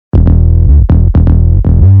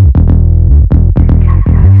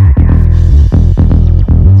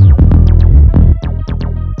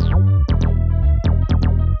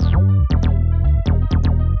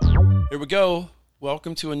go.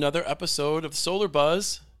 Welcome to another episode of Solar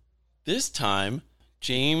Buzz. This time,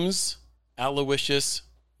 James Aloysius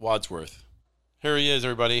Wadsworth. Here he is,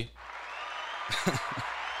 everybody.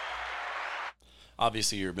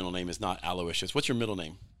 Obviously, your middle name is not Aloysius. What's your middle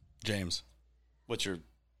name? James. Well,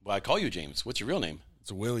 I call you James. What's your real name?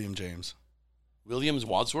 It's William James. Williams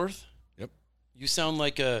Wadsworth? Yep. You sound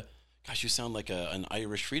like an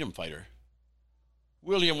Irish freedom fighter.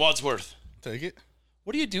 William Wadsworth. Take it.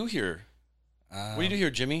 What do you do here? What do you do here,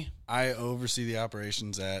 Jimmy? I oversee the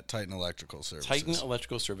operations at Titan Electrical Services. Titan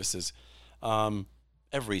Electrical Services.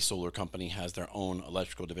 Every solar company has their own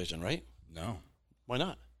electrical division, right? No. Why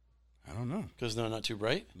not? I don't know. Because they're not too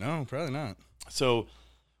bright? No, probably not. So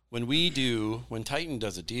when Titan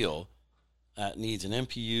does a deal that needs an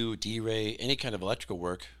MPU, D-Ray, any kind of electrical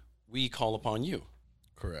work, we call upon you.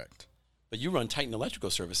 Correct. But you run Titan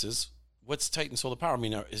Electrical Services. What's Titan Solar Power? I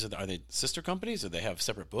mean, are they sister companies? Do they have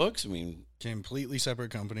separate books? I mean, completely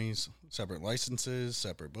separate companies, separate licenses,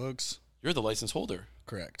 separate books. You're the license holder.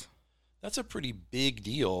 Correct. That's a pretty big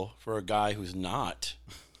deal for a guy who's not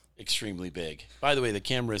extremely big. By the way, the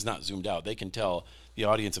camera is not zoomed out. They can tell, the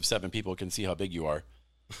audience of 7 people can see how big you are.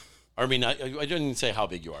 I mean, I didn't say how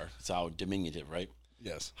big you are. It's how diminutive, right?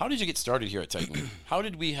 Yes. How did you get started here at Titan? How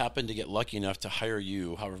did we happen to get lucky enough to hire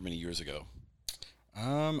you however many years ago?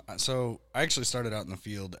 So I actually started out in the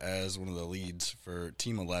field as one of the leads for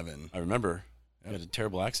Team 11. I remember. You had a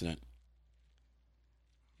terrible accident.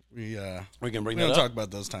 We're going to bring we that don't up? talk about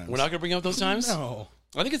those times. We're not going to bring up those times? No.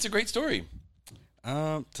 I think it's a great story.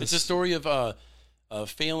 It's a story of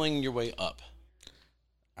failing your way up.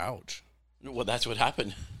 Ouch. Well, that's what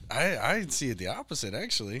happened. I see it the opposite,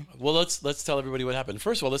 actually. Well, let's tell everybody what happened.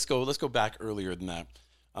 First of all, let's go back earlier than that.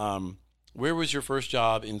 Where was your first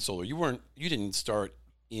job in solar? You didn't start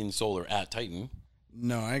in solar at Titan.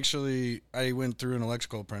 No, I went through an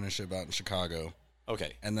electrical apprenticeship out in Chicago.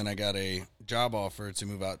 Okay. And then I got a job offer to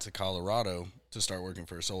move out to Colorado to start working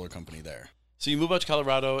for a solar company there. So you move out to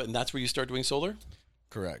Colorado, and that's where you start doing solar?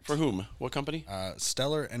 Correct. For whom? What company?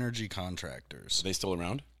 Stellar Energy Contractors. Are they still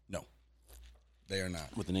around? No, they are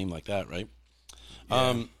not. With a name like that, right?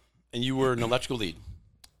 Yeah. And you were an electrical lead?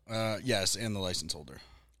 Yes, and the license holder.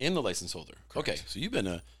 And the license holder. Correct. Okay, so you've been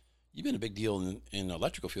a big deal in the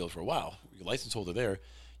electrical field for a while. You're a license holder there.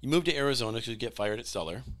 You moved to Arizona to get fired at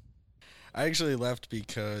Stellar. I actually left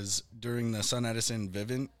because during the SunEdison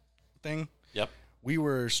Vivint thing, yep, we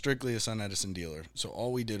were strictly a SunEdison dealer. So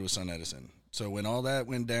all we did was SunEdison. So when all that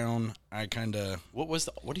went down, I kind of... What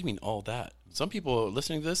do you mean all that? Some people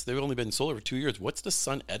listening to this, they've only been in solar for 2 years. What's the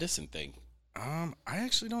SunEdison thing? I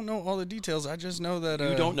actually don't know all the details. I just know that...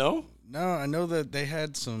 You don't know? No, I know that they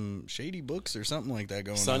had some shady books or something like that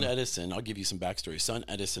going on. SunEdison, I'll give you some backstory.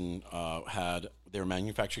 SunEdison they were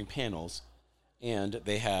manufacturing panels, and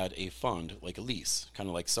they had a fund, like a lease, kind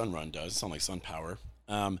of like Sunrun does, sound like SunPower.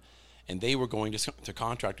 And they were going to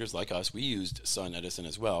contractors like us. We used SunEdison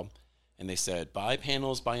as well. And they said, buy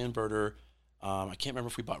panels, buy inverter. I can't remember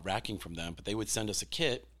if we bought racking from them, but they would send us a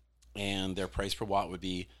kit, and their price per watt would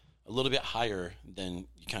be a little bit higher than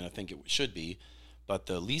you kind of think it should be. But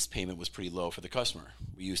the lease payment was pretty low for the customer.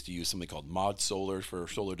 We used to use something called Mod Solar for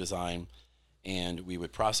solar design. And we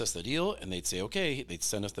would process the deal, and they'd say, okay, they'd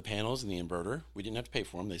send us the panels and the inverter. We didn't have to pay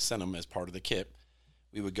for them. They sent them as part of the kit.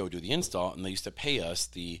 We would go do the install, and they used to pay us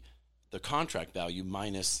the contract value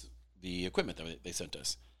minus the equipment that they sent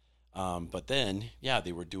us. But then,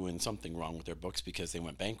 they were doing something wrong with their books because they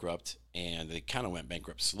went bankrupt, and they kind of went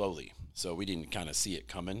bankrupt slowly. So we didn't kind of see it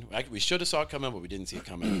coming. We should have saw it coming, but we didn't see it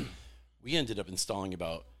coming. We ended up installing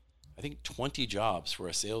about, I think, 20 jobs for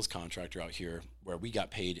a sales contractor out here where we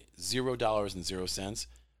got paid $0.00.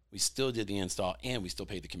 We still did the install, and we still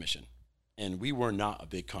paid the commission. And we were not a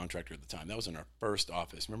big contractor at the time. That was in our first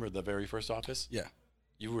office. Remember the very first office? Yeah.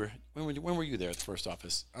 You were. When were you there at the first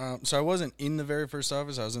office? So I wasn't in the very first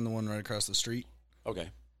office. I was in the one right across the street.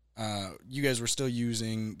 Okay. You guys were still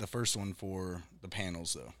using the first one for the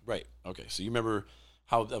panels, though. Right. Okay. So you remember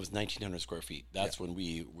how that was 1,900 square feet. That's when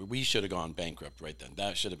we should have gone bankrupt right then.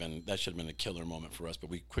 That should have been a killer moment for us. But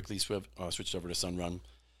we quickly switched over to Sunrun.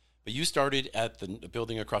 But you started at the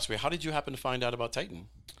building across the way. How did you happen to find out about Titan?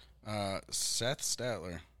 Seth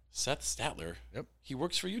Statler. Seth Statler? Yep. He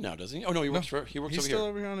works for you now, doesn't he? Oh, no, he works over here. He's still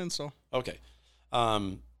over here on install. Okay.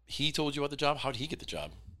 He told you about the job? How did he get the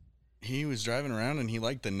job? He was driving around, and he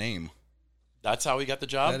liked the name. That's how he got the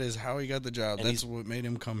job? That is how he got the job. And that's what made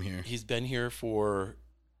him come here. He's been here for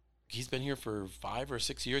 5 or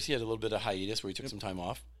 6 years. He had a little bit of hiatus where he took some time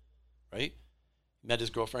off, right? Met his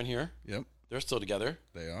girlfriend here. Yep. They're still together.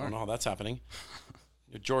 They are. I don't know how that's happening.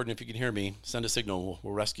 Jordan, if you can hear me, send a signal.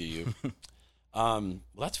 We'll rescue you. Well,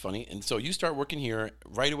 that's funny. And so you start working here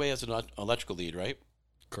right away as an electrical lead, right?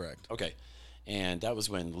 Correct. Okay. And that was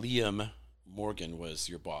when Liam Morgan was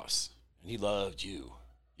your boss. And he loved you.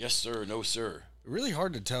 Yes, sir. No, sir. Really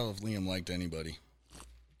hard to tell if Liam liked anybody.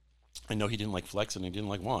 I know he didn't like Flex and he didn't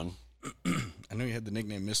like Juan. I know he had the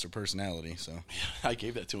nickname Mr. Personality, so. I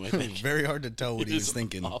gave that to him, I think. Very hard to tell what he was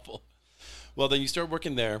thinking. Awful. Well, then you start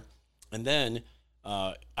working there. And then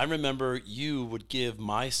I remember you would give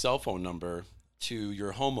my cell phone number to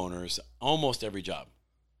your homeowners almost every job.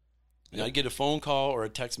 And I'd get a phone call or a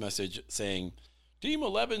text message saying, Team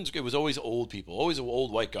 11's, it was always old people, always an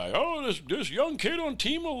old white guy. Oh, this young kid on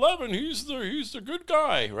Team 11, he's the good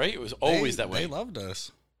guy, right? It was always that way. They loved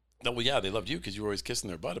us. Oh, well, yeah, they loved you because you were always kissing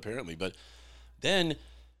their butt, apparently. But then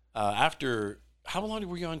after, how long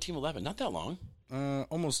were you on Team 11? Not that long.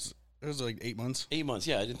 Almost, it was like 8 months. 8 months,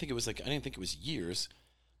 yeah. I didn't think it was years.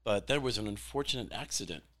 But there was an unfortunate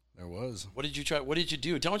accident. There was. What did you try? What did you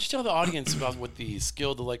do? Why don't you tell the audience about what the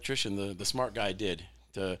skilled electrician, the smart guy, did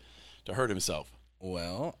to hurt himself?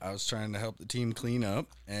 Well, I was trying to help the team clean up,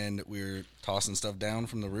 and we were tossing stuff down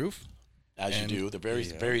from the roof. As you do. They're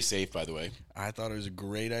very safe, by the way. I thought it was a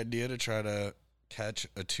great idea to try to catch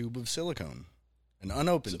a tube of silicone, an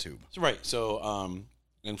unopened tube. Right. So,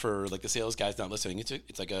 and for like the sales guys not listening,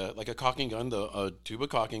 it's like a caulking gun, a tube of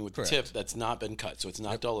caulking with the tip that's not been cut, so it's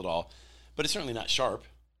not dull at all, but it's certainly not sharp.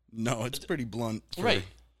 No, it's pretty blunt. Right.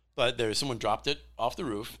 But someone dropped it off the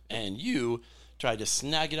roof, and you tried to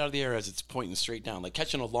snag it out of the air as it's pointing straight down, like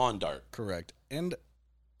catching a lawn dart. Correct. And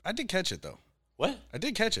I did catch it, though. What? I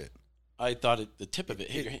did catch it. I thought the tip of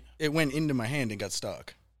it hit your hand. It went into my hand and got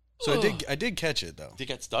stuck. So I did catch it, though. Did it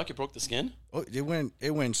get stuck? It broke the skin? Oh,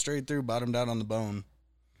 it went straight through, bottomed out on the bone,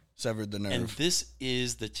 severed the nerve. And this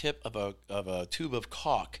is the tip of a tube of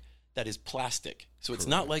caulk that is plastic. So it's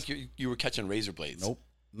not like you were catching razor blades. Nope.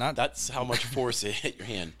 That's how much force it hit your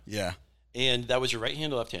hand. Yeah. And that was your right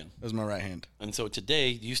hand or left hand? That was my right hand. And so today,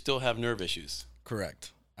 you still have nerve issues.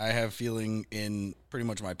 Correct. I have feeling in pretty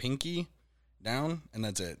much my pinky down, and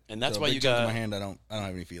that's it. And that's so why you got my hand. I don't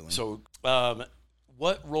have any feeling. So,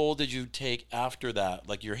 what role did you take after that?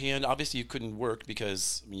 Like your hand, obviously you couldn't work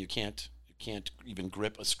because you can't even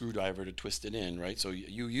grip a screwdriver to twist it in, right? So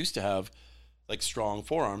you used to have like strong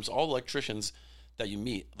forearms. All electricians that you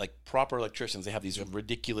meet, like proper electricians, they have these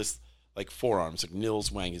ridiculous like forearms. Like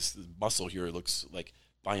Nils Wang, his muscle here looks like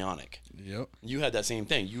bionic. Yep. You had that same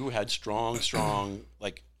thing. You had strong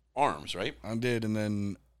like arms, right? I did, and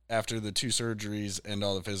then after the 2 surgeries and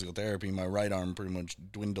all the physical therapy, my right arm pretty much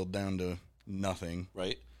dwindled down to nothing.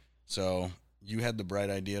 Right. So you had the bright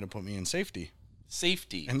idea to put me in safety.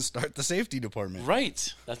 Safety. And start the safety department.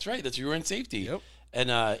 Right. That's right. You were in safety. Yep. And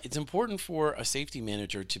it's important for a safety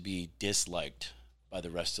manager to be disliked by the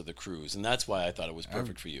rest of the crews. And that's why I thought it was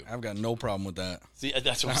perfect for you. I've got no problem with that. See,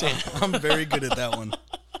 that's what I'm saying. I'm very good at that one.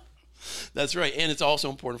 That's right. And it's also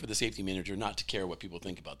important for the safety manager not to care what people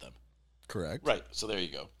think about them. Correct. Right. So there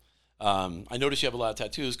you go. I noticed you have a lot of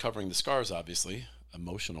tattoos covering the scars, obviously,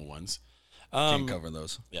 emotional ones. Can't cover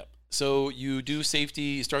those. Yep. So you do safety,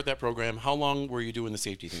 you start that program. How long were you doing the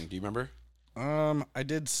safety thing? Do you remember? I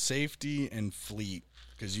did safety and fleet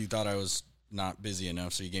because you thought I was not busy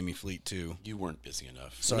enough, so you gave me fleet too. You weren't busy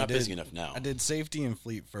enough. So You're not busy enough now. I did safety and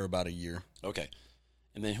fleet for about a year. Okay.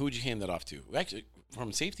 And then who would you hand that off to? Actually,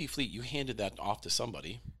 from safety fleet, you handed that off to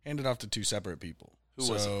somebody. Handed off to 2 separate people.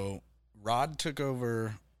 Who was it? So Rod took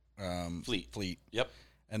over fleet. Yep.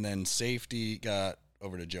 And then safety got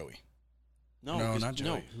over to Joey. No, not Joey.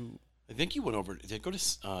 No. Who? I think you went over. Did it go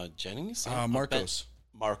to Jennings? Marcos.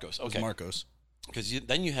 Marcos. Okay. It was Marcos. Because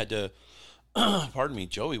then you had to. Pardon me.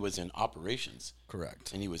 Joey was in operations.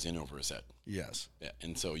 Correct. And he was in over his head. Yes. Yeah.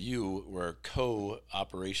 And so you were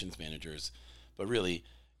co-operations managers, but really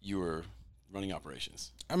you were running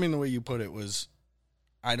operations. I mean, the way you put it was,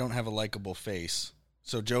 I don't have a likable face.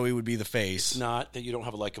 So Joey would be the face. It's not that you don't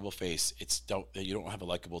have a likable face. It's that you don't have a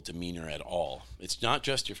likable demeanor at all. It's not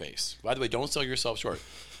just your face. By the way, don't sell yourself short.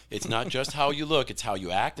 It's not just how you look. It's how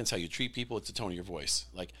you act. It's how you treat people. It's the tone of your voice.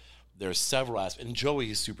 Like there's several aspects. And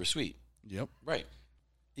Joey is super sweet. Yep. Right.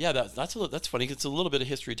 Yeah, that's funny. It's a little bit of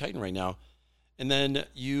history Titan right now. And then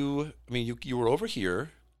you were over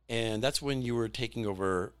here, and that's when you were taking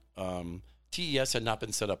over. TES had not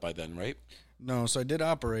been set up by then, right? No, so I did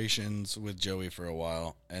operations with Joey for a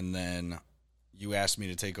while, and then you asked me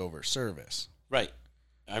to take over service. Right.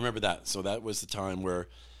 I remember that. So that was the time where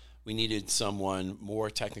we needed someone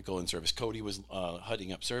more technical in service. Cody was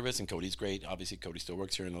heading up service, and Cody's great. Obviously, Cody still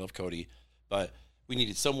works here, and I love Cody. But we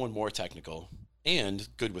needed someone more technical and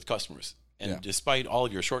good with customers. And despite all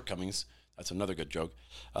of your shortcomings, That's another good joke.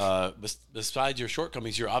 Besides your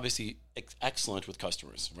shortcomings, you're obviously excellent with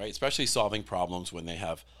customers, right? Especially solving problems when they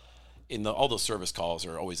have, all those service calls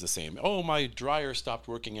are always the same. Oh, my dryer stopped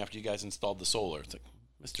working after you guys installed the solar. It's like,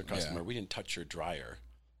 Mr. Customer, we didn't touch your dryer.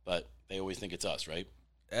 But they always think it's us, right?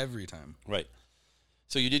 Every time. Right.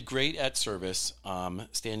 So you did great at service,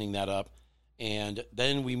 standing that up. And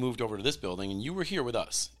then we moved over to this building, and you were here with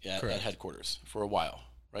us at headquarters for a while,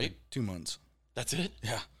 right? Like 2 months. That's it?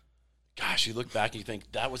 Yeah. Gosh, you look back and you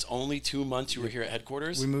think, that was only 2 months you were here at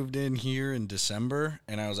headquarters? We moved in here in December,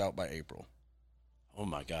 and I was out by April. Oh,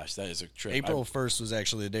 my gosh, that is a trip. April 1st was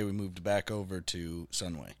actually the day we moved back over to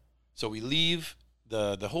Sunway. So we leave,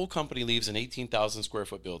 the whole company leaves an 18,000 square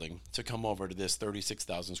foot building to come over to this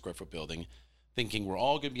 36,000 square foot building, thinking we're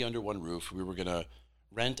all going to be under one roof. We were going to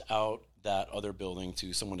rent out that other building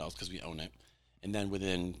to someone else because we own it. And then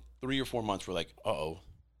within 3 or 4 months, we're like, uh-oh,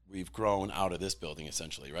 we've grown out of this building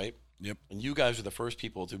essentially, right? Yep. And you guys are the first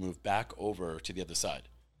people to move back over to the other side.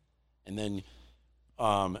 And then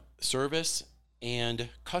service and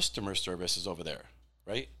customer service is over there,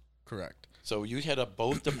 right? Correct. So you head up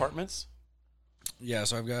both departments? Yeah,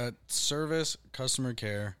 so I've got service, customer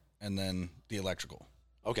care, and then the electrical.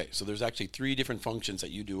 Okay, so there's actually 3 different functions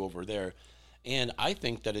that you do over there. And I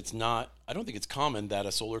think that I don't think it's common that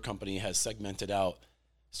a solar company has segmented out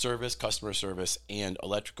service, customer service, and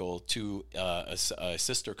electrical to a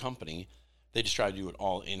sister company. They just try to do it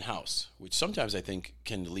all in-house, which sometimes I think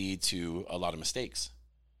can lead to a lot of mistakes.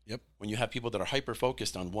 Yep. When you have people that are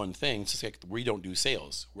hyper-focused on one thing, it's just like we don't do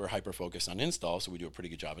sales. We're hyper-focused on install, so we do a pretty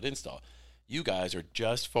good job at install. You guys are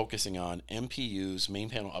just focusing on MPUs,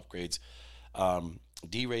 main panel upgrades,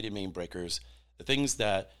 D-rated main breakers, the things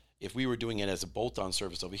that if we were doing it as a bolt-on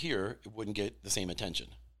service over here, it wouldn't get the same attention.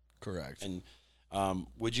 Correct. And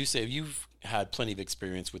would you say you've had plenty of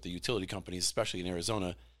experience with the utility companies, especially in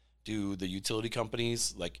Arizona? Do the utility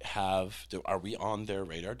companies are we on their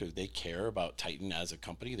radar? Do they care about Titan as a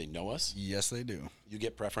company? They know us? Yes, they do. You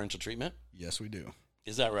get preferential treatment? Yes, we do.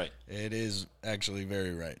 Is that right? It is actually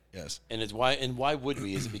very right. Yes. And why would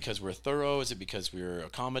we? Is it because we're thorough? Is it because we're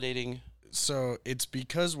accommodating? So it's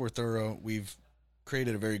because we're thorough. We've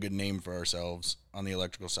created a very good name for ourselves on the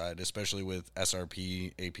electrical side, especially with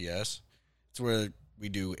SRP APS. It's where we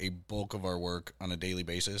do a bulk of our work on a daily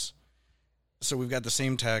basis. So we've got the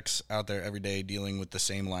same techs out there every day dealing with the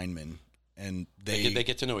same linemen, and they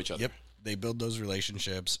get to know each other. Yep, they build those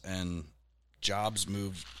relationships, and jobs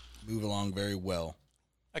move along very well.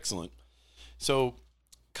 Excellent. So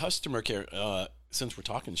customer care, since we're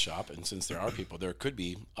talking shop, and since there are people, there could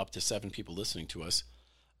be up to 7 people listening to us.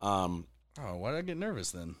 Oh, why did I get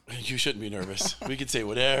nervous then? You shouldn't be nervous. We can say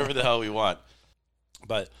whatever the hell we want.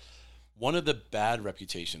 But one of the bad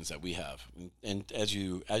reputations that we have, and as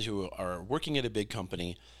you are working at a big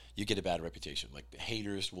company, you get a bad reputation. Like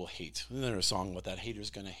haters will hate. Isn't there a song about that?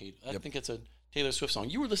 Haters gonna hate. I think it's a Taylor Swift song.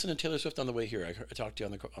 You were listening to Taylor Swift on the way here. I talked to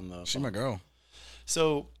you on the. She's my girl.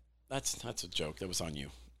 So that's a joke. That was on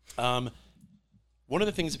you. One of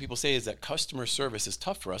the things that people say is that customer service is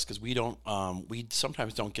tough for us because we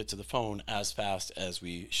sometimes don't get to the phone as fast as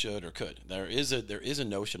we should or could. There is a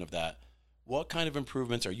notion of that. What kind of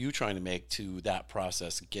improvements are you trying to make to that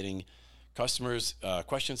process, getting customers'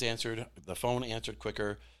 questions answered, the phone answered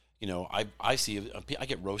quicker? You know, I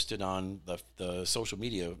get roasted on the social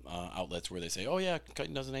media outlets where they say, "Oh yeah,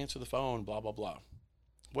 Titan doesn't answer the phone," blah blah blah.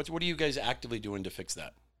 What are you guys actively doing to fix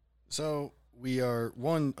that? So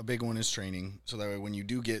a big one is training, so that way when you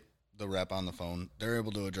do get the rep on the phone, they're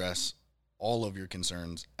able to address all of your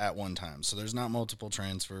concerns at one time. So there's not multiple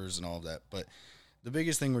transfers and all of that. But the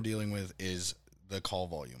biggest thing we're dealing with is the call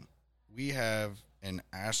volume. We have an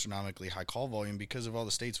astronomically high call volume because of all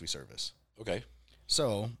the states we service. Okay.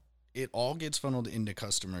 So it all gets funneled into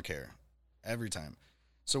customer care every time.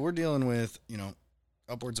 So we're dealing with,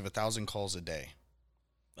 upwards of 1,000 calls a day.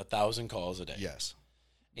 1,000 calls a day? Yes.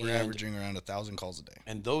 We're averaging around 1,000 calls a day.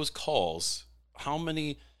 And those calls, how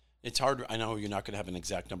many? It's hard. I know you're not going to have an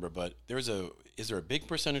exact number, but is there a big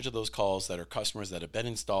percentage of those calls that are customers that have been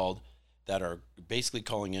installed that are basically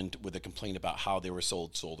calling in with a complaint about how they were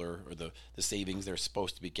sold solar or the savings they're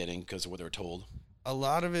supposed to be getting because of what they were told? A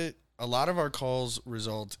lot of our calls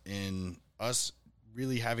result in us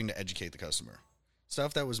really having to educate the customer.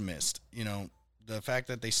 Stuff that was missed. The fact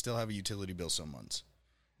that they still have a utility bill some months.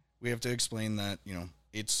 We have to explain that,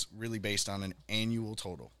 it's really based on an annual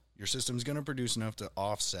total. Your system's going to produce enough to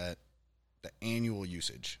offset the annual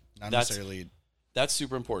usage, necessarily. That's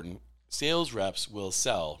super important. Sales reps will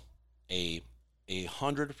sell a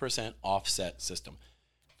 100% offset system.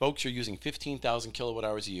 Folks, you're using 15,000 kilowatt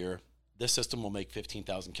hours a year. This system will make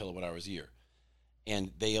 15,000 kilowatt hours a year.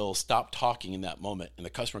 and they'll stop talking in that moment, and the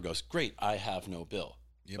customer goes, "Great, I have no bill."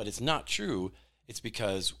 Yep. But it's not true. It's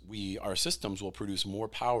because our systems will produce more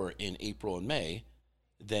power in April and May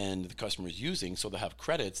than the customer is using, so they'll have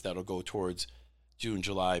credits that'll go towards June,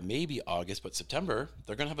 July, maybe August, but September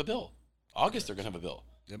they're going to have a bill. August they're going to have a bill.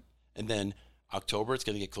 Yep. And then October it's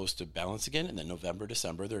going to get close to balance again, and then November,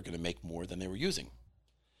 December they're going to make more than they were using.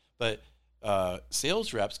 But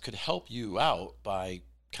sales reps could help you out by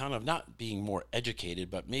kind of not being more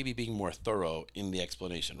educated, but maybe being more thorough in the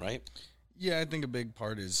explanation, right? Yeah, I think a big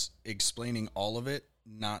part is explaining all of it,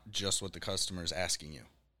 not just what the customer is asking you.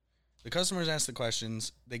 The customers ask the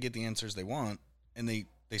questions, they get the answers they want, and they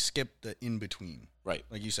skip the in-between. Right.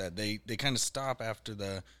 Like you said, they kind of stop after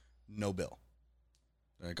the no bill.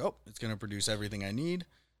 They're like, oh, it's going to produce everything I need,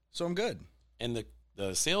 so I'm good. And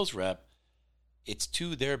the sales rep, it's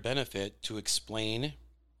to their benefit to explain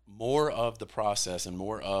more of the process and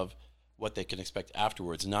more of what they can expect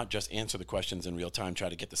afterwards, not just answer the questions in real time, try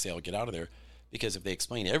to get the sale, get out of there. Because if they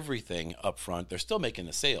explain everything up front, they're still making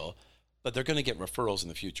the sale, but they're going to get referrals in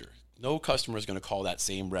the future. No customer is going to call that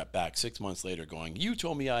same rep back 6 months later going, "You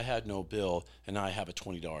told me I had no bill and I have a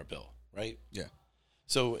 $20 bill," right? Yeah.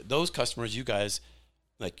 So those customers, you guys,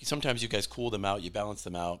 like sometimes you guys cool them out, you balance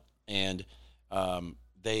them out, and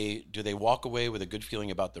they walk away with a good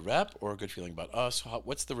feeling about the rep or a good feeling about us?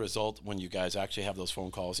 What's the result when you guys actually have those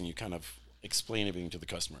phone calls and you kind of explain everything to the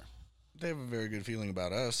customer? They have a very good feeling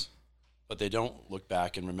about us. But they don't look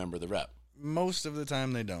back and remember the rep. Most of the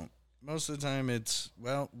time they don't. Most of the time it's,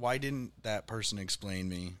 well, why didn't that person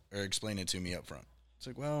explain it to me up front? It's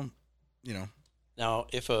like, well, you know. Now,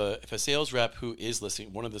 if a sales rep who is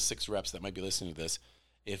listening, one of the 6 reps that might be listening to this,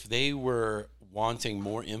 if they were wanting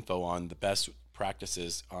more info on the best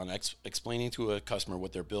practices on explaining to a customer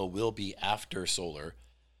what their bill will be after solar,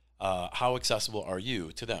 how accessible are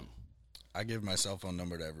you to them? I give my cell phone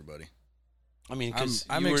number to everybody. I mean, because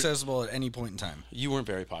I'm accessible at any point in time. You weren't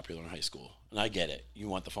very popular in high school, and I get it. You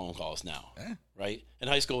want the phone calls now, Yeah. right? In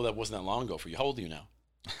high school, that wasn't that long ago for you. How old are you now?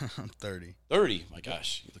 I'm 30. 30. My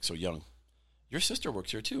gosh, you look so young. Your sister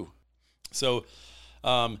works here too. So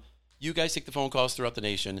you guys take the phone calls throughout the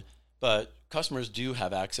nation, but customers do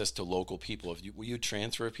have access to local people. Will you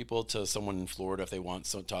transfer people to someone in Florida if they want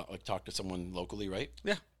to talk to someone locally, right?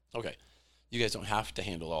 Yeah. Okay. You guys don't have to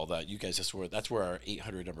handle all that. You guys that's where our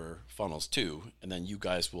 800 number funnels to, and then you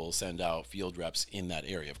guys will send out field reps in that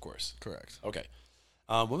area, of course. Correct. Okay.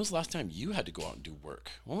 When was the last time you had to go out and do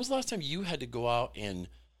work? When was the last time you had to go out and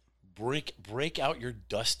break out your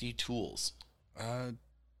dusty tools?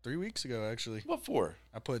 3 weeks ago, actually. What for?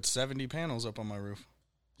 I put 70 panels up on my roof.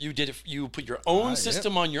 You did it. You put your own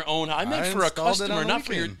system on your own. I meant for a customer, not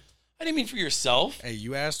for your. I didn't mean for yourself. Hey,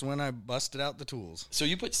 you asked when I busted out the tools. So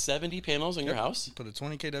you put 70 panels in your house? Put a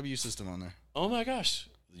 20 kW system on there. Oh my gosh!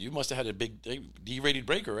 You must have had a big D-rated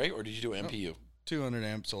breaker, right? Or did you do an MPU? 200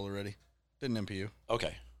 amps already. Did an MPU.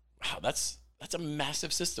 Okay. Wow, that's a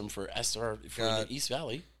massive system for SR for the East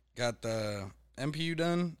Valley. Got the MPU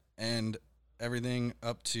done and everything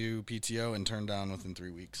up to PTO and turned on within 3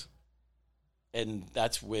 weeks. And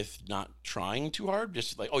that's with not trying too hard,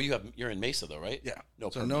 just like, you're in Mesa though, right? Yeah. No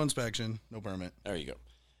so permit. No inspection, no permit. There you go.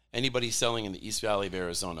 Anybody selling in the East Valley of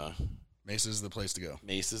Arizona, Mesa's the place to go.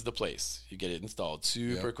 Mesa's the place. You get it installed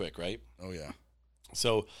super quick, right? Oh yeah.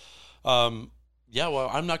 So, yeah, well,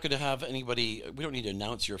 I'm not going to have anybody, we don't need to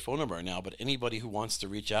announce your phone number now, but anybody who wants to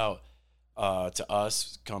reach out to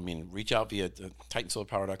us, reach out via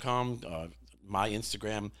TitanSolarPower.com, my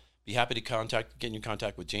Instagram. Be happy to get in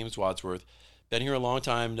contact with James Wadsworth. Been here a long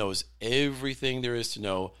time, knows everything there is to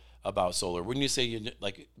know about solar. Wouldn't you say,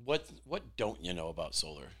 what don't you know about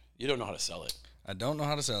solar? You don't know how to sell it. I don't know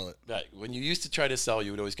how to sell it. Right. When you used to try to sell,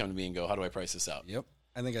 you would always come to me and go, how do I price this out? Yep.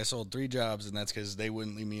 I think I sold 3 jobs, and that's because they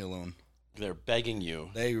wouldn't leave me alone. They're begging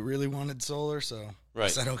you. They really wanted solar, so I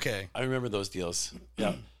said okay. I remember those deals.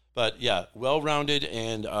 Yeah. But yeah, well-rounded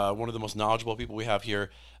and one of the most knowledgeable people we have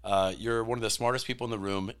here. You're one of the smartest people in the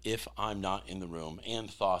room if I'm not in the room and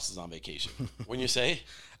Thoss is on vacation. Wouldn't you say?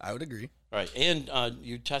 I would agree. Right. And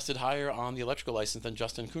you tested higher on the electrical license than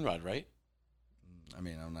Justin Coonrod, right? I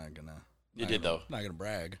mean, I'm not going to. You did, though. Not going to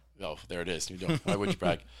brag. Oh, there it is. You don't. Why would you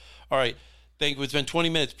brag? All right. It's been 20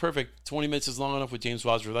 minutes. Perfect. 20 minutes is long enough with James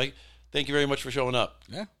Wadsworth. Thank you very much for showing up.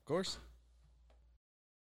 Yeah, of course.